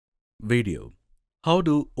Video. How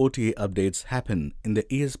do OTA updates happen in the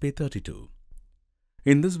ESP32?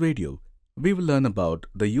 In this video, we will learn about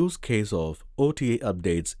the use case of OTA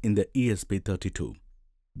updates in the ESP32.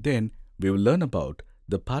 Then, we will learn about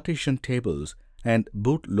the partition tables and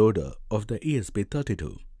bootloader of the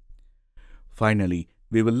ESP32. Finally,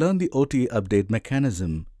 we will learn the OTA update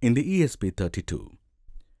mechanism in the ESP32.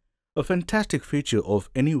 A fantastic feature of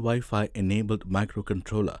any Wi-Fi-enabled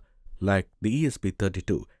microcontroller like the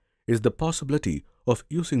ESP32 is the possibility of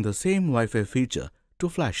using the same Wi-Fi feature to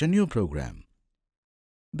flash a new program.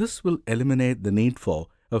 This will eliminate the need for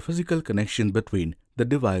a physical connection between the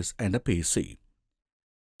device and a PC.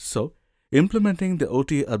 So, implementing the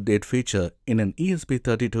OTA update feature in an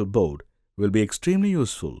ESP32 board will be extremely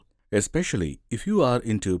useful, especially if you are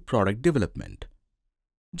into product development.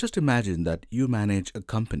 Just imagine that you manage a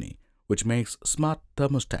company which makes smart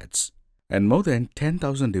thermostats and more than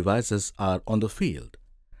 10,000 devices are on the field.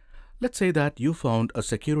 Let's say that you found a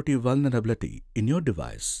security vulnerability in your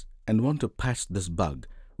device and want to patch this bug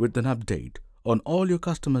with an update on all your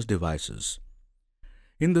customers' devices.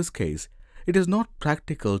 In this case, it is not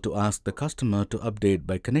practical to ask the customer to update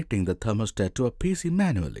by connecting the thermostat to a PC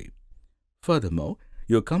manually. Furthermore,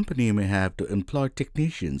 your company may have to employ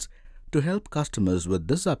technicians to help customers with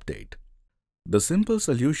this update. The simple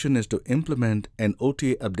solution is to implement an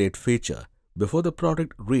OTA update feature before the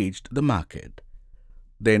product reached the market.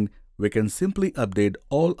 Then, we can simply update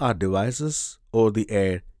all our devices over the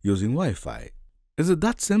air using Wi-Fi. Is it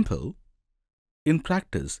that simple? In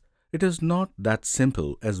practice, it is not that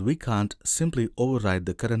simple as we can't simply override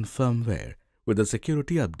the current firmware with a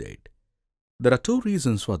security update. There are two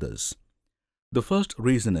reasons for this. The first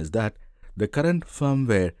reason is that the current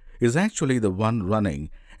firmware is actually the one running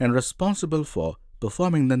and responsible for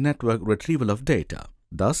performing the network retrieval of data.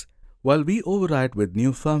 Thus, while we override with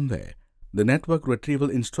new firmware, the network retrieval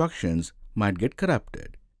instructions might get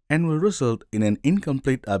corrupted and will result in an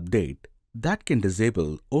incomplete update that can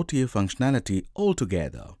disable OTA functionality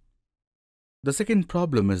altogether. The second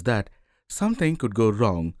problem is that something could go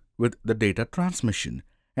wrong with the data transmission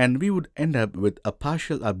and we would end up with a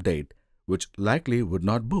partial update which likely would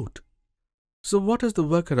not boot. So what is the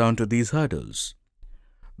workaround to these hurdles?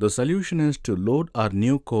 The solution is to load our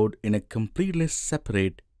new code in a completely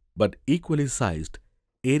separate but equally sized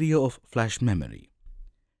area of flash memory.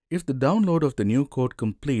 If the download of the new code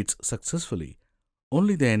completes successfully,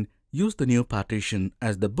 only then use the new partition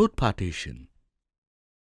as the boot partition.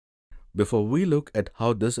 Before we look at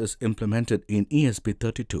how this is implemented in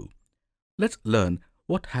ESP32, let's learn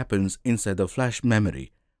what happens inside the flash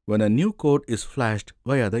memory when a new code is flashed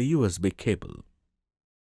via the USB cable.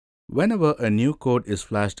 Whenever a new code is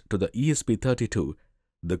flashed to the ESP32,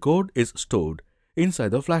 the code is stored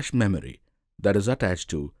inside the flash memory that is attached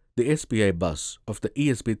to the SPI bus of the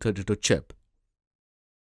ESP32 chip.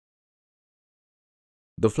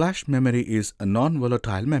 The flash memory is a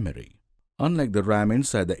non-volatile memory, unlike the RAM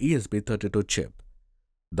inside the ESP32 chip.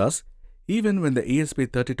 Thus, even when the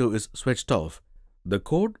ESP32 is switched off, the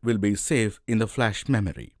code will be safe in the flash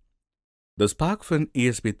memory. The SparkFun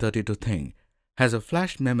ESP32 thing has a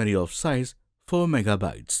flash memory of size 4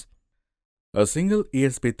 MB. A single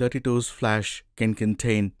ESP32's flash can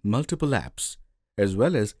contain multiple apps, as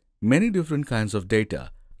well as many different kinds of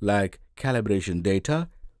data like calibration data,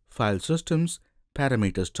 file systems,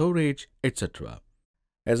 parameter storage, etc.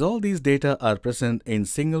 As all these data are present in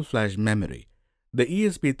single flash memory, the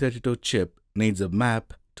ESP32 chip needs a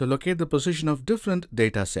map to locate the position of different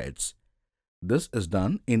data sets. This is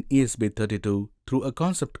done in ESP32 through a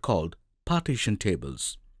concept called partition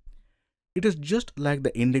tables. It is just like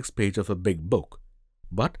the index page of a big book,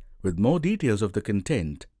 but with more details of the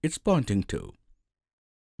content it's pointing to.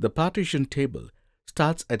 The partition table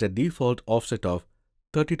starts at a default offset of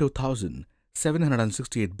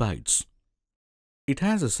 32,768 bytes. It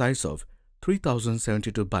has a size of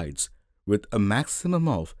 3072 bytes with a maximum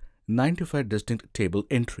of 95 distinct table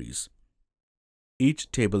entries. Each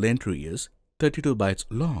table entry is 32 bytes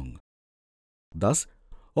long. Thus,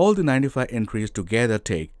 all the 95 entries together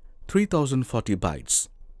take 3040 bytes.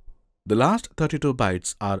 The last 32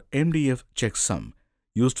 bytes are MDF checksum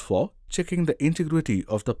used for checking the integrity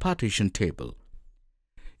of the partition table.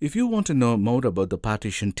 If you want to know more about the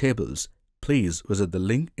partition tables, please visit the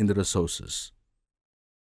link in the resources.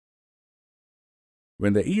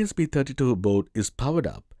 When the ESP32 board is powered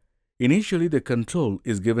up, initially the control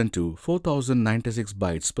is given to 4096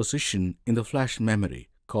 bytes position in the flash memory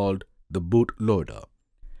called the bootloader.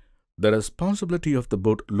 The responsibility of the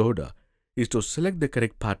bootloader is to select the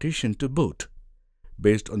correct partition to boot.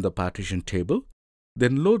 Based on the partition table,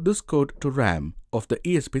 then load this code to RAM of the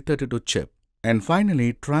ESP32 chip And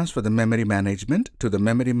finally, transfer the memory management to the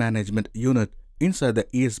memory management unit inside the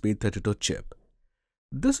ESP32 chip.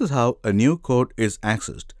 This is how a new code is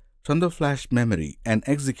accessed from the flash memory and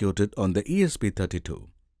executed on the ESP32.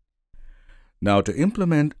 Now, to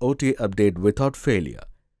implement OTA update without failure,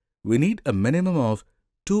 we need a minimum of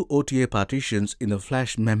 2 OTA partitions in the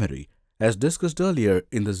flash memory as discussed earlier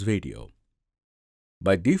in this video.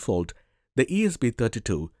 By default, the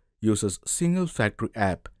ESP32 uses single factory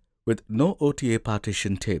app with no OTA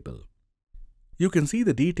partition table. You can see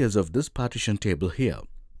the details of this partition table here.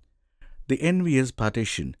 The NVS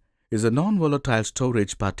partition is a non-volatile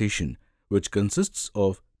storage partition which consists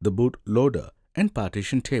of the bootloader and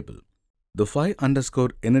partition table. The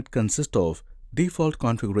file_init consists of default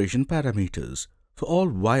configuration parameters for all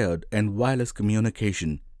wired and wireless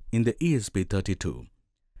communication in the ESP32.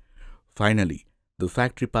 Finally, the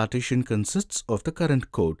factory partition consists of the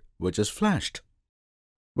current code which is flashed.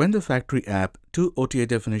 When the factory app 2 OTA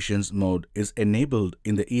definitions mode is enabled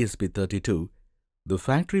in the ESP32, the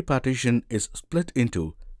factory partition is split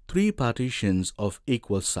into 3 partitions of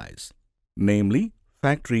equal size, namely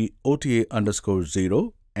factory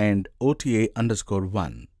OTA_0 and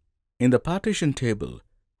OTA_1. In the partition table,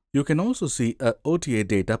 you can also see a OTA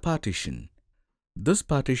data partition. This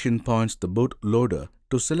partition points the bootloader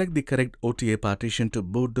to select the correct OTA partition to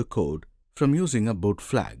boot the code from using a boot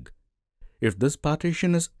flag. If this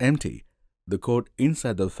partition is empty, the code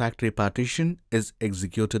inside the factory partition is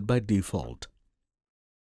executed by default.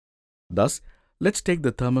 Thus, let's take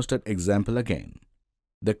the thermostat example again.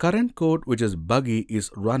 The current code which is buggy is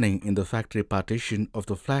running in the factory partition of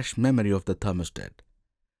the flash memory of the thermostat.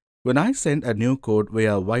 When I send a new code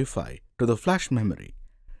via Wi-Fi to the flash memory,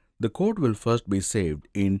 the code will first be saved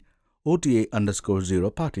in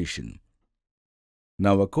OTA_0 partition.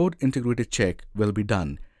 Now a code integrity check will be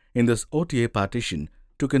done in this OTA partition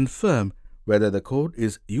to confirm whether the code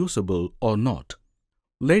is usable or not.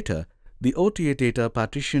 Later, the OTA data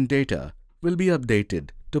partition data will be updated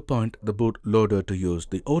to point the bootloader to use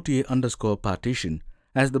the OTA_partition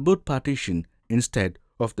as the boot partition instead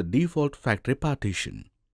of the default factory partition.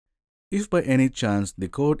 If by any chance the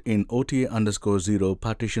code in OTA_0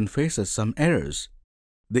 partition faces some errors,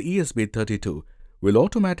 the ESP32 will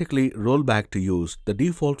automatically roll back to use the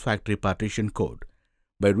default factory partition code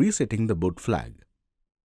by resetting the boot flag.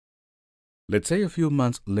 Let's say a few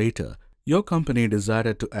months later, your company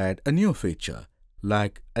decided to add a new feature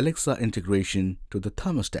like Alexa integration to the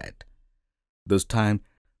thermostat. This time,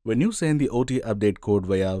 when you send the OTA update code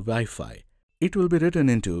via Wi-Fi, it will be written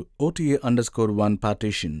into OTA_1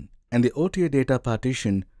 partition and the OTA data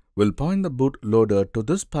partition will point the bootloader to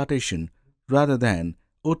this partition rather than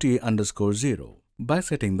OTA_0 by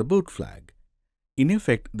setting the boot flag. In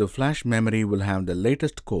effect, the flash memory will have the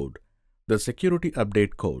latest code, the security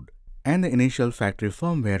update code, and the initial factory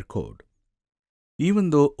firmware code.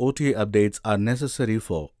 Even though OTA updates are necessary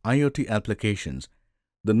for IoT applications,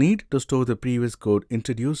 the need to store the previous code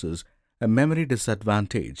introduces a memory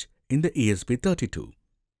disadvantage in the ESP32.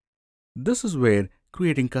 This is where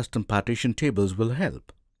creating custom partition tables will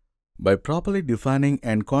help. By properly defining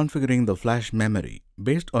and configuring the flash memory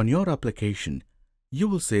based on your application, you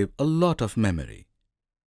will save a lot of memory.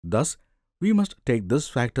 Thus, we must take this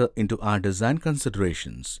factor into our design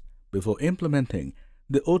considerations before implementing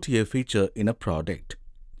the OTA feature in a product.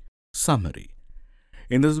 Summary.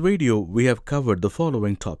 In this video, we have covered the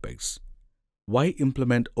following topics: why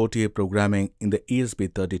implement OTA programming in the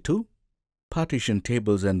ESP32, partition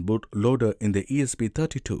tables and bootloader in the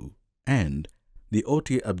ESP32, and the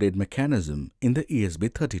OTA update mechanism in the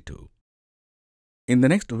ESP32. In the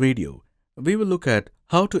next video, we will look at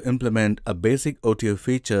how to implement a basic OTA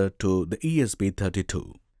feature to the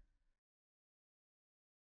ESP32.